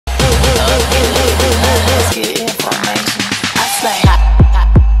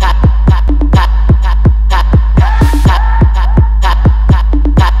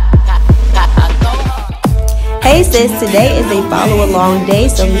this. Today is a follow along day,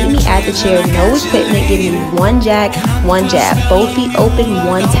 so meet me at the chair, no equipment. Give me one jack, one jab, both feet open,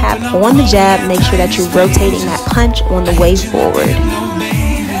 one tap on the jab. Make sure that you're rotating that punch on the way forward.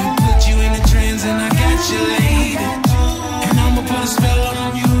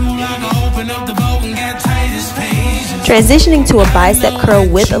 Transitioning to a bicep curl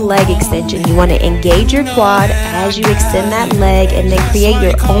with a leg extension, you want to engage your quad as you extend that leg and then create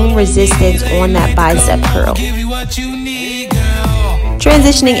your own resistance on that bicep curl.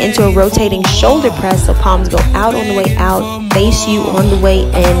 Transitioning into a rotating shoulder press, so palms go out on the way out, face you on the way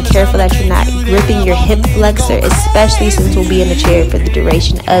in. Careful that you're not gripping your hip flexor, especially since we'll be in the chair for the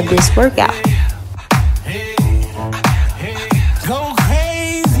duration of this workout.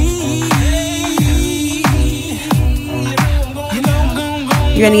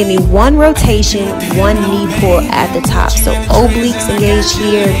 You're going to give me one rotation, one knee pull at the top. So obliques engaged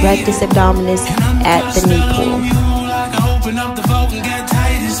here, rectus abdominis at the knee pull.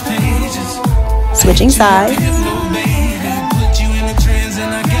 Switching sides.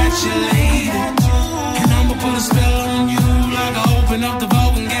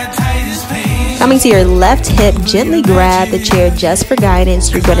 Coming to your left hip, gently grab the chair just for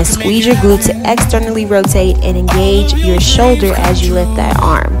guidance. You're going to squeeze your glute to externally rotate and engage your shoulder as you lift that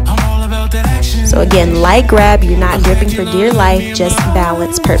arm. So again, light grab, you're not gripping for dear life, just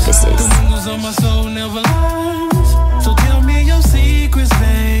balance purposes.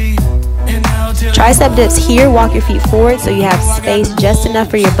 Tricep dips here, walk your feet forward so you have space just enough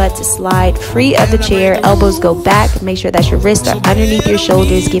for your butt to slide free of the chair. Elbows go back, make sure that your wrists are underneath your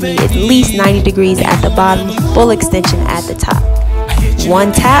shoulders. Give me at least 90 degrees at the bottom, full extension at the top.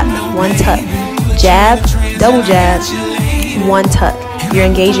 One tap, one tuck. Jab, double jab, one tuck. You're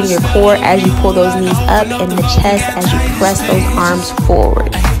engaging your core as you pull those knees up and the chest as you press those arms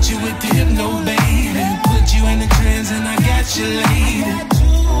forward.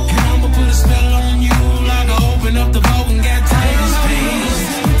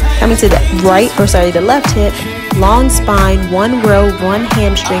 Coming to the left hip, long spine, one row, one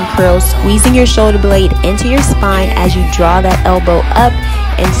hamstring curl, squeezing your shoulder blade into your spine as you draw that elbow up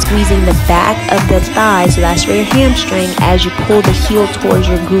and squeezing the back of the thigh, so that's for your hamstring, as you pull the heel towards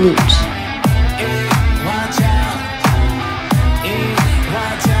your glute.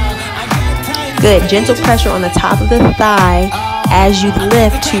 Good, gentle pressure on the top of the thigh as you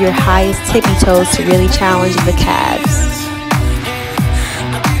lift to your highest tippy toes to really challenge the calves.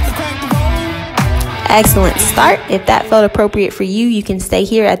 Excellent start. If that felt appropriate for you, you can stay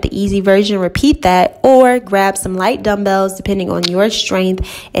here at the easy version, repeat that, or grab some light dumbbells depending on your strength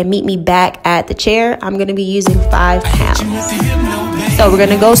and meet me back at the chair. I'm going to be using 5 pounds. So we're going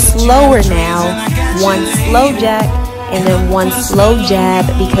to go slower now. One slow jack and then one slow jab,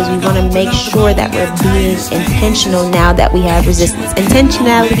 because we want to make sure that we're being intentional now that we have resistance.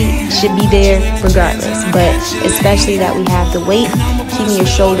 Intentionality should be there regardless, but especially that we have the weight, keeping your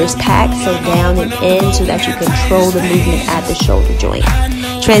shoulders packed, so down and in, so that you control the movement at the shoulder joint.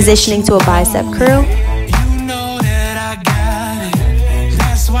 Transitioning to a bicep curl.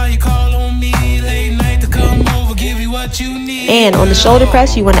 And on the shoulder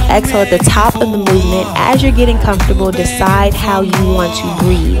press, you want to exhale at the top of the movement. As you're getting comfortable, decide how you want to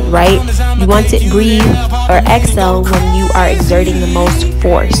breathe, right? You want to breathe or exhale when you are exerting the most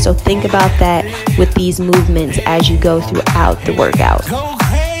force. So think about that with these movements as you go throughout the workout.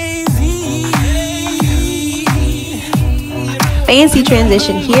 Fancy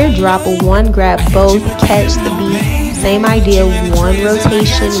transition here. Drop a one, grab both, catch the beat. Same idea, one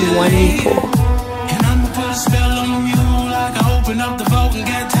rotation, one knee pull.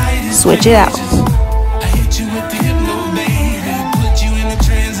 Switch it out.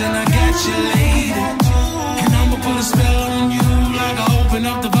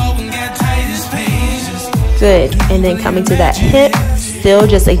 Good. And then coming to that hip, still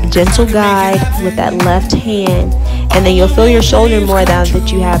just a gentle guide with that left hand. And then you'll feel your shoulder more now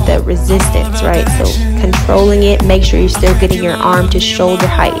that you have that resistance, right? So controlling it, make sure you're still getting your arm to shoulder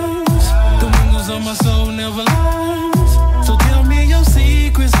height.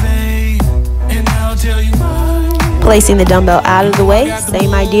 Placing the dumbbell out of the way,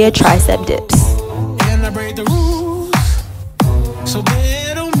 same idea, tricep dips.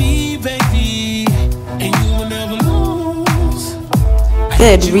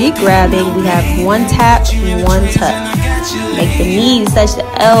 Good, re-grabbing, we have one tap, one tuck. Make the knees touch the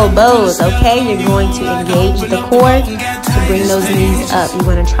elbows, okay? You're going to engage the core to bring those knees up. You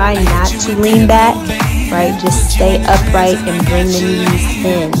want to try not to lean back, right? Just stay upright and bring the knees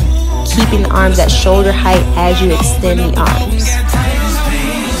in. Keeping the arms at shoulder height as you extend the arms.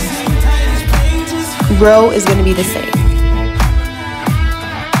 row is going to be the same.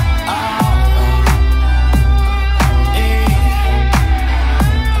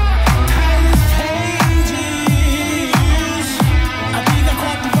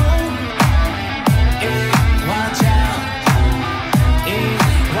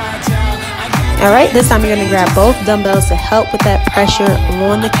 Alright, this time you're going to grab both dumbbells to help with that pressure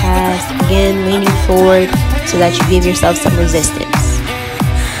on the calves. Again, leaning forward so that you give yourself some resistance.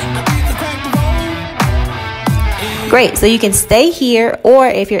 Great, so you can stay here, or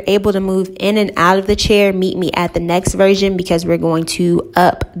if you're able to move in and out of the chair, meet me at the next version because we're going to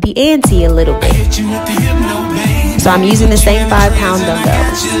up the ante a little bit. So I'm using the same 5-pound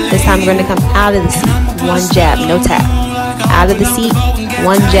dumbbells. This time we're going to come out of the seat. One jab, no tap. Out of the seat,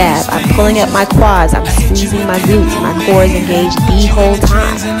 one jab. I'm pulling up my quads. I'm squeezing my glutes. My core is engaged the whole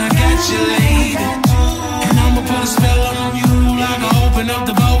time.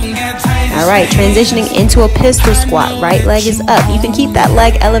 Alright, transitioning into a pistol squat. Right leg is up. You can keep that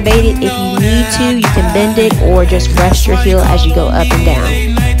leg elevated if you need to. You can bend it or just rest your heel as you go up and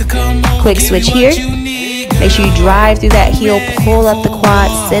down. Quick switch here. Make sure you drive through that heel, pull up the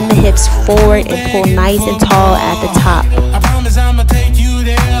quads, send the hips forward, and pull nice and tall at the top.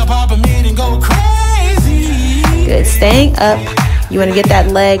 Good, staying up. You want to get that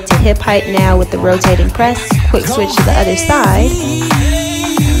leg to hip height now with the rotating press. Quick switch to the other side.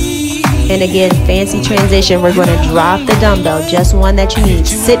 And again, fancy transition. We're going to drop the dumbbell, just one that you need.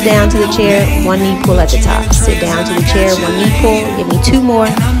 Sit down to the chair, one knee pull at the top. Sit down to the chair, one knee pull. Give me 2 more.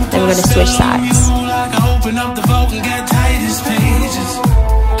 Then we're going to switch sides. Open up the vault and got Titus pages.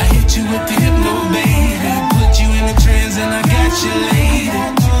 I hit you with the hypno, baby. Put you in a trance and I got you later.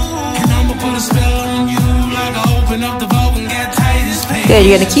 And I'ma put a spell on you like I open up the vault and got Titus pages. Good,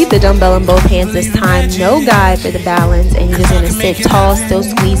 you're going to keep the dumbbell in both hands this time. No guide for the balance. And you're just going to sit tall, still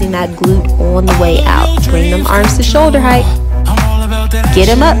squeezing that glute on the way out. Bring them arms to shoulder height. Get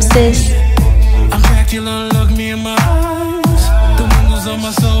them up, sis. I'm Dracula, look me in my eyes. The windows of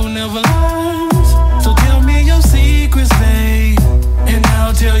my soul never lie.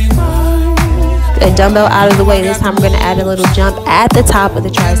 A dumbbell out of the way. This time we're going to add a little jump at the top of the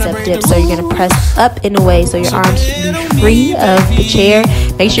tricep dip. So you're going to press up in a way so your arms should be free of the chair.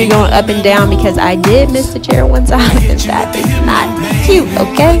 Make sure you're going up and down because I did miss the chair one time and that is not cute,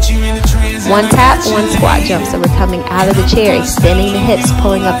 okay? One tap, one squat jump. So we're coming out of the chair, extending the hips,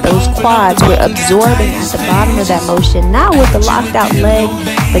 pulling up those quads. We're absorbing at the bottom of that motion, not with the locked out leg,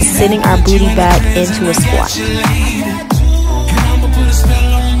 but sitting our booty back into a squat.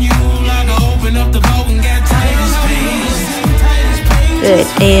 Good,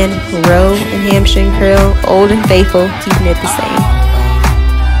 and row and hamstring curl, old and faithful, keeping it the same.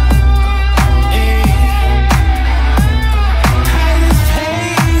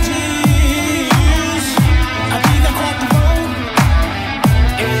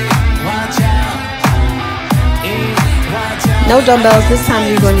 No dumbbells. This time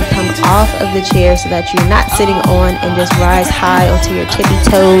you're going to come off of the chair so that you're not sitting on and just rise high onto your tippy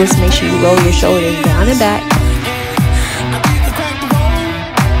toes. Make sure you roll your shoulders down and back.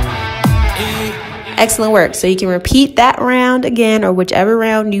 Excellent work. So you can repeat that round again or whichever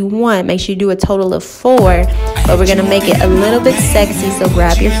round you want. Make sure you do a total of 4, but we're going to make it a little bit sexy. So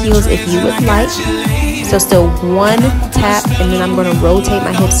grab your heels if you would like. So still one tap, and then I'm going to rotate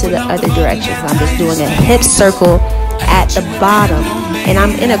my hips to the other direction. So I'm just doing a hip circle at the bottom, and I'm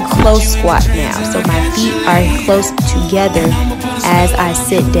in a close squat now. So my feet are close together as I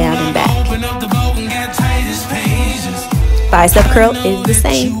sit down and back. Bicep curl is the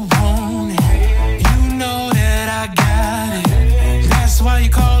same.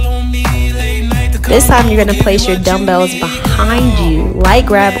 This time you're going to place your dumbbells behind you, light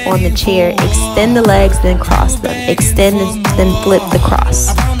grab on the chair, extend the legs, then cross them. Extend and then flip the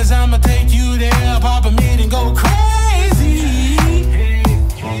cross.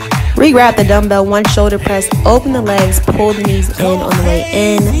 Re-grab the dumbbell, one shoulder press, open the legs, pull the knees in on the way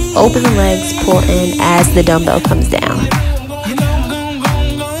in, open the legs, pull in as the dumbbell comes down.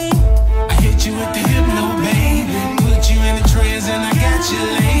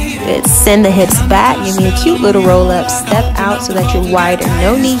 Good. Send the hips back, give me a cute little roll up, step out so that you're wider,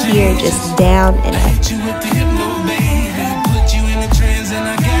 no knee here, just down and up.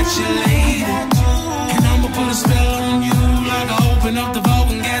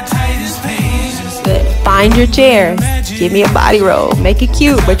 Good. Find your chair. Give me a body roll. Make it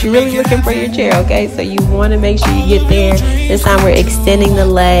cute, but you're really looking for your chair, okay? So you want to make sure you get there. This time we're extending the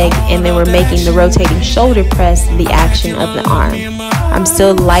leg, and then we're making the rotating shoulder press the action of the arm. I'm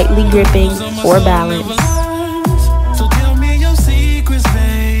still lightly gripping for balance. So tell me your secrets,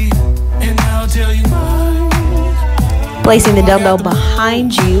 babe, and I'll tell you mine. placing the dumbbell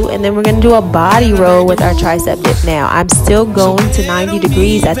behind you, and then we're going to do a body roll with our tricep dip. Now, I'm still going to 90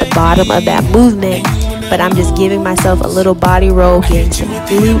 degrees at the bottom of that movement, but I'm just giving myself a little body roll, getting some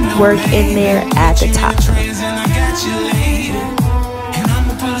glute work in there at the top.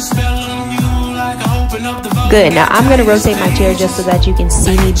 Good. Now I'm going to rotate my chair just so that you can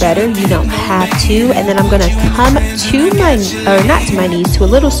see me better. You don't have to. And then I'm going to come to my, or not to my knees, to a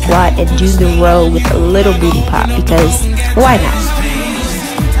little squat and do the row with a little booty pop, because why not?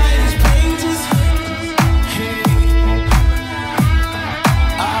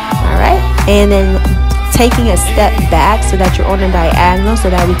 All right. And then taking a step back so that you're on a diagonal so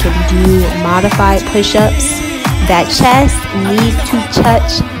that we can do modified push-ups. That chest needs to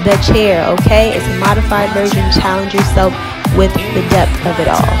touch the chair, okay? It's a modified version. Challenge yourself with the depth of it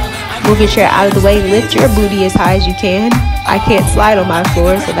all. Move your chair out of the way. Lift your booty as high as you can. I can't slide on my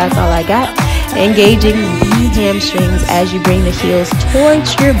floor, so that's all I got. Engaging the hamstrings as you bring the heels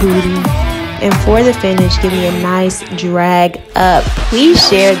towards your booty. And for the finish, give me a nice drag up. Please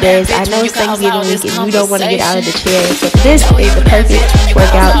share this. I know it's Thanksgiving week and you don't want to get out of the chair, so this is the perfect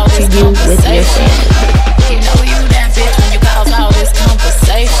workout to do with your family.